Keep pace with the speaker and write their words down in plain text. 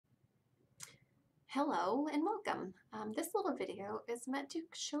Hello and welcome. This little video is meant to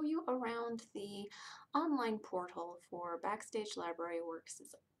show you around the online portal for Backstage Library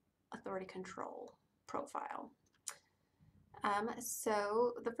Works' Authority Control profile.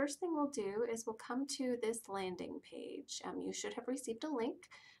 So the first thing we'll do is we'll come to this landing page. You should have received a link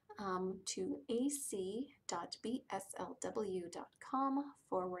to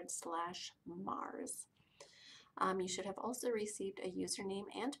ac.bslw.com/Mars. You should have also received a username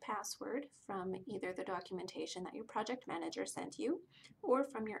and password from either the documentation that your project manager sent you or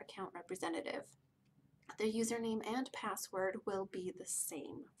from your account representative. The username and password will be the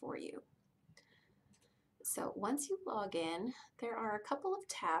same for you. So once you log in, there are a couple of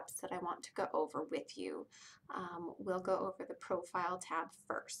tabs that I want to go over with you. We'll go over the Profile tab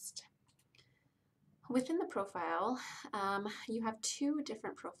first. Within the profile, you have two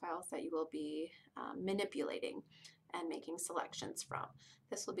different profiles that you will be manipulating and making selections from.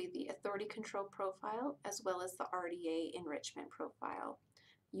 This will be the Authority Control profile as well as the RDA Enrichment Profile.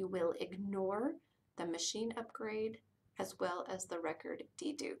 You will ignore the Machine Upgrade as well as the Record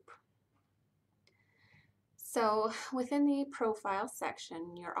Dedupe. So within the Profile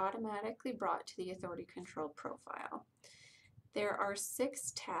section, you're automatically brought to the Authority Control profile. There are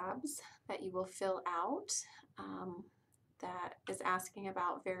 6 tabs that you will fill out that is asking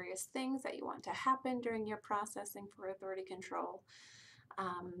about various things that you want to happen during your processing for authority control.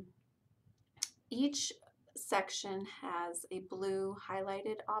 Each section has a blue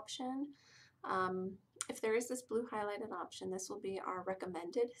highlighted option. If there is this blue highlighted option, this will be our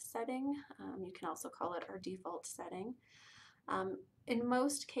recommended setting. You can also call it our default setting. In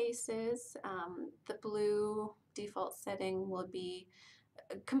most cases, the blue default setting will be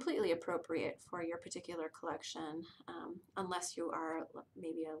completely appropriate for your particular collection, unless you are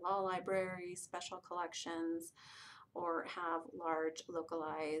maybe a law library, special collections, or have large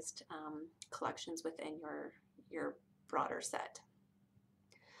localized collections within your broader set.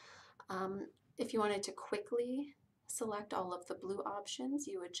 If you wanted to quickly select all of the blue options,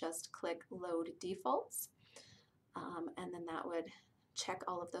 you would just click Load Defaults, and then that would check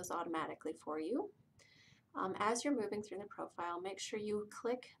all of those automatically for you. As you're moving through the profile, make sure you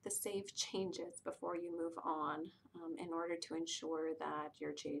click the Save Changes before you move on in order to ensure that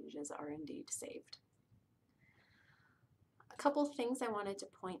your changes are indeed saved. A couple things I wanted to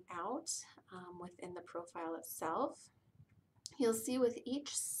point out within the profile itself. You'll see with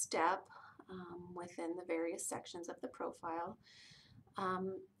each step within the various sections of the profile,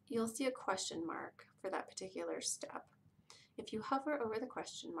 you'll see a question mark for that particular step. If you hover over the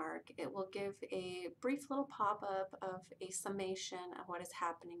question mark, it will give a brief little pop-up of a summation of what is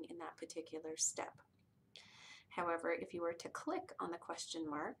happening in that particular step. However, if you were to click on the question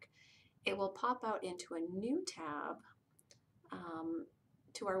mark, it will pop out into a new tab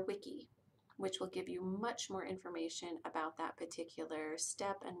to our wiki, which will give you much more information about that particular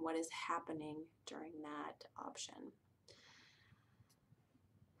step and what is happening during that option.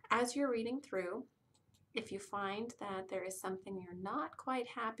 As you're reading through, if you find that there is something you're not quite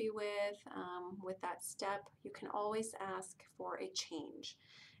happy with that step, you can always ask for a change.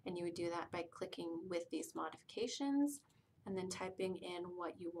 And you would do that by clicking with these modifications and then typing in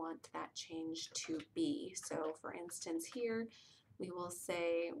what you want that change to be. So for instance here, we will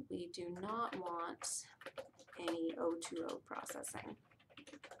say we do not want any O2O processing.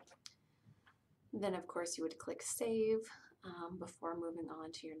 Then of course you would click Save before moving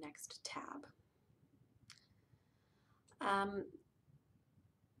on to your next tab.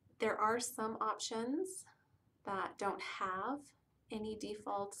 There are some options that don't have any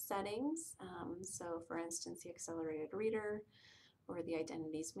default settings. So for instance, the accelerated reader or the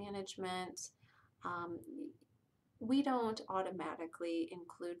identities management. We don't automatically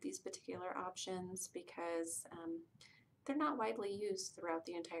include these particular options because they're not widely used throughout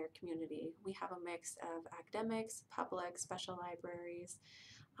the entire community. We have a mix of academics, public, special libraries,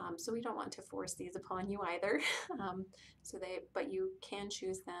 so we don't want to force these upon you either. But you can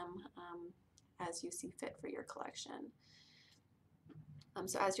choose them as you see fit for your collection.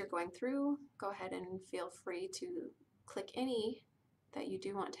 So as you're going through, go ahead and feel free to click any that you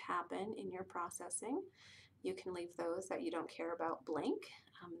do want to happen in your processing. You can leave those that you don't care about blank.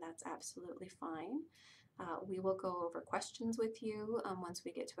 That's absolutely fine. We will go over questions with you once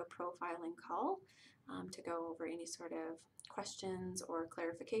we get to a profiling call to go over any sort of questions or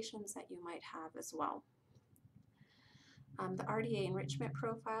clarifications that you might have as well. The RDA Enrichment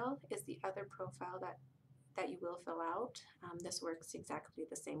Profile is the other profile that you will fill out. This works exactly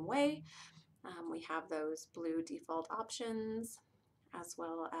the same way. We have those blue default options as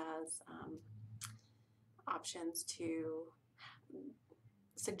well as options to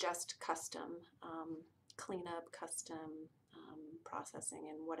suggest custom cleanup, custom processing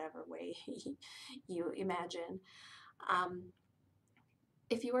in whatever way you imagine.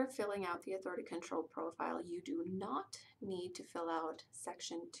 If you are filling out the authority control profile, you do not need to fill out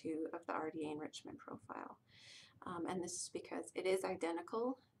section 2 of the RDA enrichment profile. And this is because it is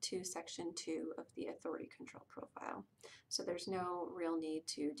identical to section 2 of the authority control profile. So there's no real need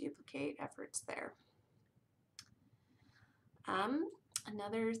to duplicate efforts there.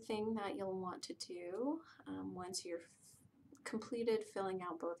 Another thing that you'll want to do once you're completed filling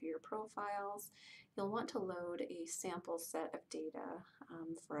out both of your profiles, you'll want to load a sample set of data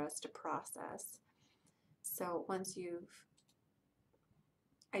for us to process. So once you've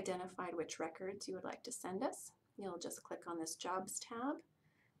identified which records you would like to send us, you'll just click on this Jobs tab,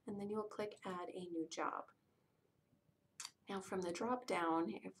 and then you'll click Add a New Job. Now from the drop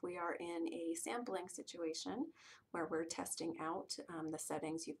down, if we are in a sampling situation where we're testing out the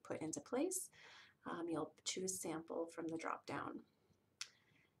settings you've put into place, you'll choose Sample from the drop down.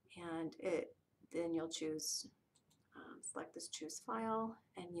 And then you'll choose, select this Choose File,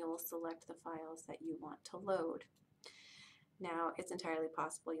 and you'll select the files that you want to load. Now it's entirely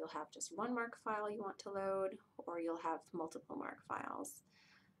possible you'll have just one MARC file you want to load, or you'll have multiple MARC files.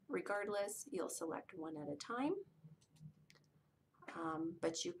 Regardless, you'll select one at a time.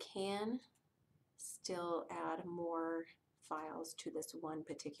 But you can still add more files to this one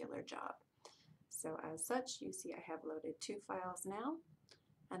particular job. So as such, you see I have loaded 2 files now,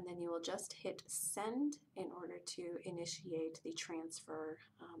 and then you will just hit send in order to initiate the transfer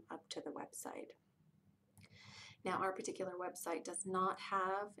up to the website. Now our particular website does not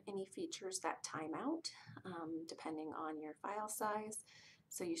have any features that time out, depending on your file size,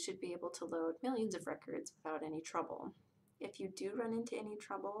 so you should be able to load millions of records without any trouble. If you do run into any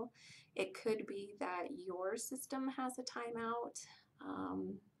trouble, it could be that your system has a timeout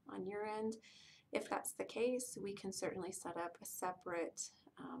on your end. If that's the case, we can certainly set up a separate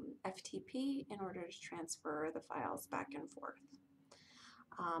FTP in order to transfer the files back and forth.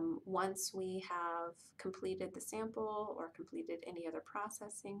 Once we have completed the sample or completed any other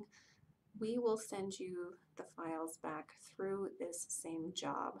processing, we will send you the files back through this same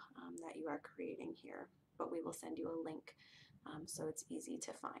job that you are creating here, but we will send you a link so it's easy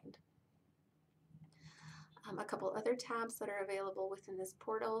to find. A couple other tabs that are available within this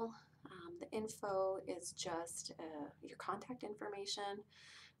portal. The info is just your contact information,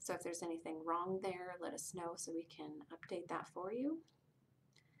 so if there's anything wrong there, let us know so we can update that for you.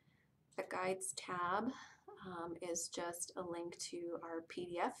 The Guides tab is just a link to our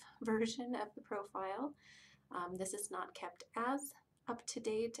PDF version of the profile. This is not kept as up to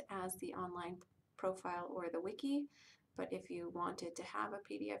date as the online profile or the wiki, but if you wanted to have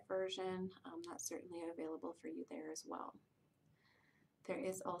a PDF version, that's certainly available for you there as well. There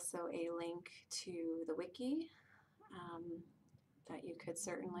is also a link to the wiki that you could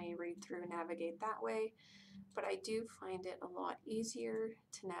certainly read through and navigate that way, but I do find it a lot easier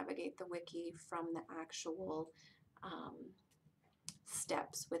to navigate the wiki from the actual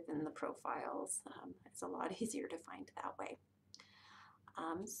steps within the profiles. It's a lot easier to find that way.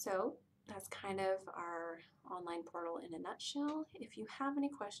 So that's kind of our online portal in a nutshell. If you have any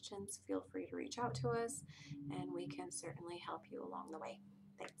questions, feel free to reach out to us and we can certainly help you along the way.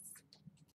 Thanks.